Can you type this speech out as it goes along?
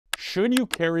Should you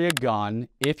carry a gun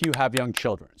if you have young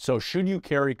children? So should you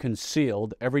carry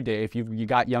concealed every day if you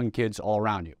got young kids all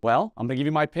around you? Well, I'm gonna give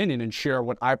you my opinion and share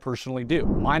what I personally do.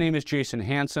 My name is Jason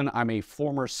Hanson. I'm a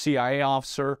former CIA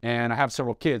officer and I have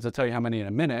several kids. I'll tell you how many in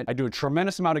a minute. I do a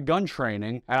tremendous amount of gun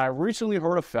training, and I recently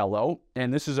heard a fellow,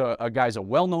 and this is a guy's a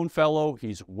well-known fellow.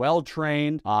 He's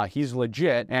well-trained, he's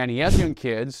legit, and he has young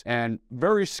kids and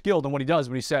very skilled in what he does,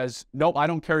 but he says, nope, I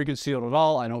don't carry concealed at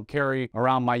all. I don't carry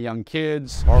around my young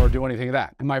kids or do anything of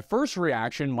that. And my first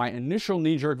reaction, my initial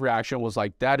knee-jerk reaction was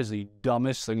like, that is the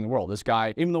dumbest thing in the world. This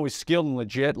guy, even though he's skilled and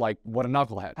legit, like, what a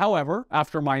knucklehead. However,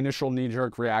 after my initial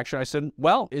knee-jerk reaction, I said,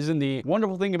 well, isn't the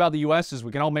wonderful thing about the US is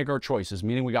we can all make our choices,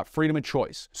 meaning we got freedom of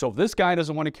choice. So if this guy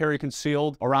doesn't want to carry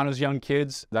concealed around his young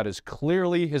kids, that is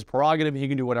clearly his prerogative. He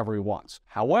can do whatever he wants.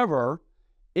 However,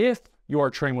 if you are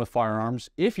trained with firearms,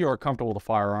 if you are comfortable with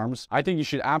firearms, I think you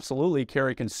should absolutely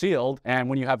carry concealed. And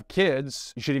when you have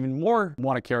kids, you should even more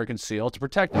want to carry concealed to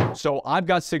protect them. So I've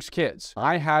got 6 kids.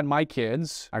 I had my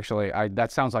kids, actually,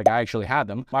 that sounds like I actually had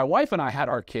them. My wife and I had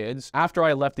our kids after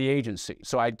I left the agency.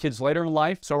 So I had kids later in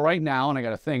life. So right now, and I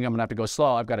got to think, I'm gonna have to go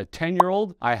slow. I've got a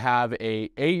 10-year-old, I have a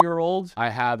 8-year-old,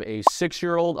 I have a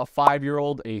 6-year-old, a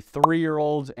 5-year-old, a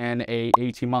 3-year-old, and a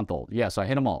 18-month-old. Yes, I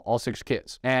hit them all 6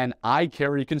 kids. And I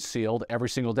carry concealed every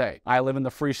single day. I live in the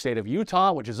free state of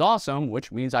Utah, which is awesome,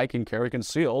 which means I can carry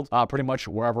concealed pretty much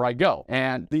wherever I go.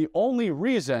 And the only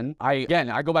reason I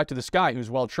go back to this guy who's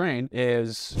well-trained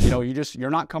is, you know, you're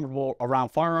not comfortable around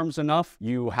firearms enough.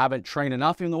 You haven't trained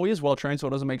enough, even though he is well-trained, so it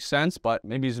doesn't make sense, but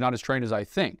maybe he's not as trained as I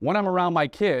think. When I'm around my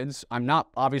kids, I'm not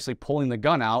obviously pulling the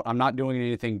gun out. I'm not doing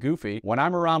anything goofy. When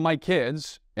I'm around my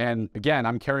kids, and again,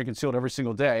 I'm carrying concealed every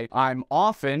single day, I'm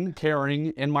often carrying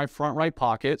in my front right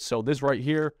pocket. So this right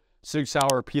here,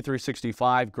 6-hour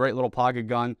P365, great little pocket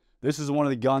gun. This is one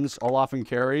of the guns I'll often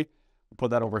carry.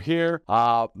 Put that over here.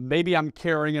 Maybe I'm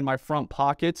carrying in my front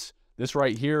pockets. This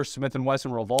right here, Smith &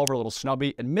 Wesson revolver, a little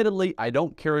snubby. Admittedly, I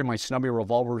don't carry my snubby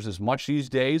revolvers as much these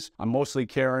days. I'm mostly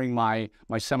carrying my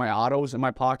semi-autos in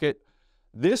my pocket.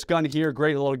 This gun here,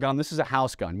 great little gun. This is a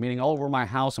house gun, meaning all over my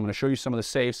house. I'm going to show you some of the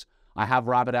safes. I have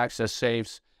rapid access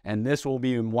safes, and this will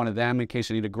be one of them in case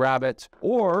I need to grab it.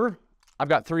 Or I've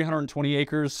got 320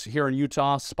 acres here in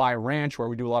Utah, Spy Ranch, where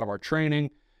we do a lot of our training.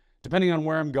 Depending on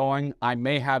where I'm going, I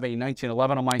may have a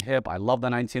 1911 on my hip. I love the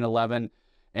 1911.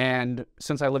 And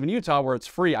since I live in Utah where it's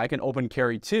free, I can open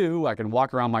carry too. I can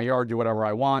walk around my yard, do whatever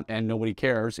I want, and nobody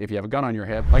cares if you have a gun on your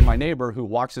hip. Like my neighbor who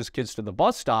walks his kids to the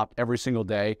bus stop every single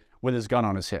day with his gun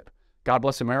on his hip. God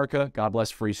bless America. God bless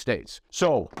free states.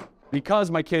 So,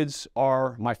 because my kids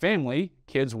are my family,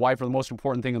 kids, wife are the most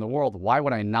important thing in the world, why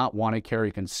would I not want to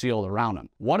carry concealed around them?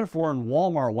 What if we're in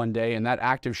Walmart one day and that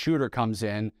active shooter comes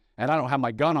in and I don't have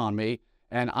my gun on me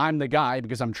and I'm the guy,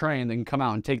 because I'm trained, that can come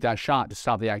out and take that shot to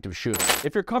stop the active shooter?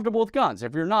 If you're comfortable with guns,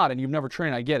 if you're not and you've never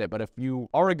trained, I get it. But if you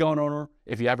are a gun owner,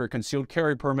 if you have your concealed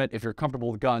carry permit, if you're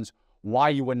comfortable with guns, why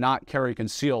you would not carry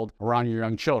concealed around your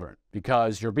young children?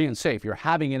 Because you're being safe. You're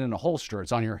having it in a holster.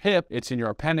 It's on your hip. It's in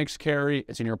your appendix carry.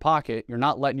 It's in your pocket. You're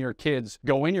not letting your kids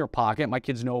go in your pocket. My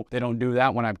kids know they don't do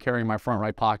that when I'm carrying my front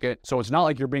right pocket. So it's not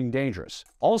like you're being dangerous.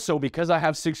 Also, because I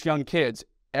have 6 young kids,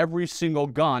 every single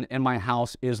gun in my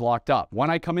house is locked up. When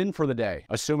I come in for the day,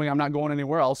 assuming I'm not going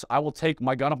anywhere else, I will take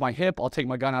my gun off my hip, I'll take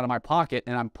my gun out of my pocket,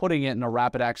 and I'm putting it in a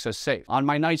rapid access safe. On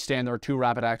my nightstand, there are 2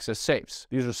 rapid access safes.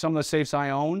 These are some of the safes I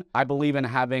own. I believe in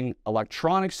having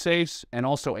electronic safes and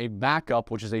also a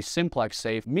backup, which is a simplex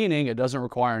safe, meaning it doesn't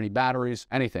require any batteries,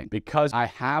 anything, because I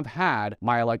have had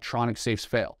my electronic safes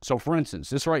fail. So for instance,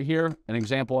 this right here, an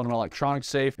example of an electronic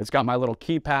safe. It's got my little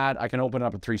keypad. I can open it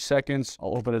up in 3 seconds.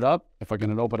 I'll open it up. If I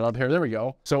can open it up here, there we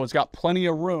go. So it's got plenty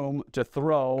of room to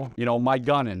throw, you know, my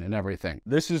gun in and everything.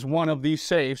 This is one of these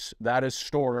safes that is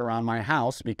stored around my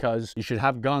house, because you should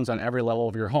have guns on every level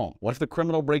of your home. What if the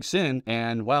criminal breaks in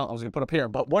and, well, I was gonna put up here,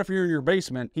 but what if you're in your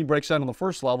basement, he breaks in on the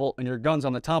first level and your gun's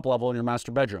on the top level in your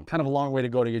master bedroom? Kind of a long way to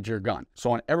go to get your gun. So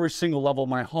on every single level of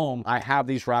my home, I have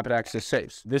these rapid access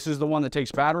safes. This is the one that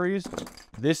takes batteries.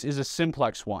 This is a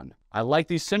simplex one. I like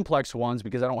these simplex ones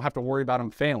because I don't have to worry about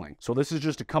them failing. So this is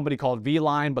just a company called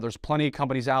V-Line, but there's plenty of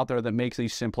companies out there that makes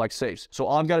these simplex safes. So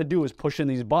all I've got to do is push in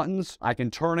these buttons. I can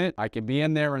turn it. I can be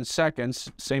in there in seconds.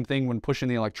 Same thing when pushing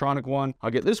the electronic one.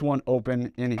 I'll get this one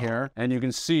open in here, and you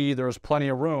can see there's plenty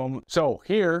of room. So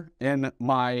here in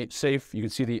my safe, you can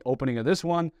see the opening of this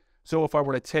one. So if I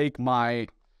were to take my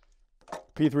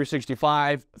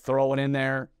P365, throw it in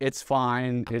there, it's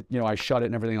fine. I shut it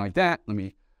and everything like that. Let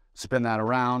me spin that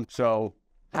around. So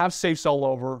have safes all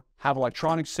over, have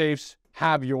electronic safes,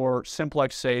 have your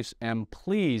simplex safes, and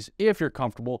please, if you're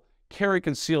comfortable, carry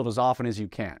concealed as often as you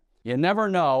can. You never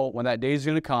know when that day is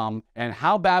going to come, and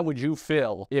how bad would you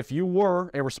feel if you were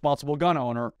a responsible gun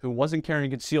owner who wasn't carrying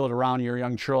concealed around your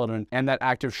young children and that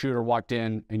active shooter walked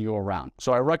in and you were around.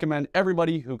 So I recommend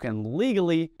everybody who can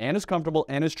legally and is comfortable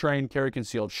and is trained carry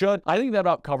concealed should. I think that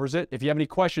about covers it. If you have any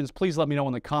questions, please let me know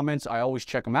in the comments. I always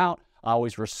check them out. I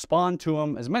always respond to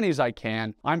them, as many as I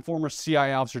can. I'm former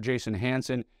CIA Officer Jason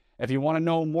Hanson. If you want to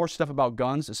know more stuff about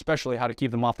guns, especially how to keep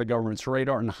them off the government's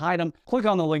radar and hide them, click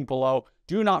on the link below.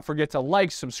 Do not forget to like,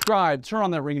 subscribe, turn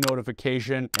on that ring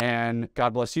notification, and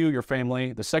God bless you, your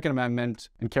family, the Second Amendment,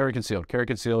 and carry concealed, carry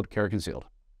concealed, carry concealed.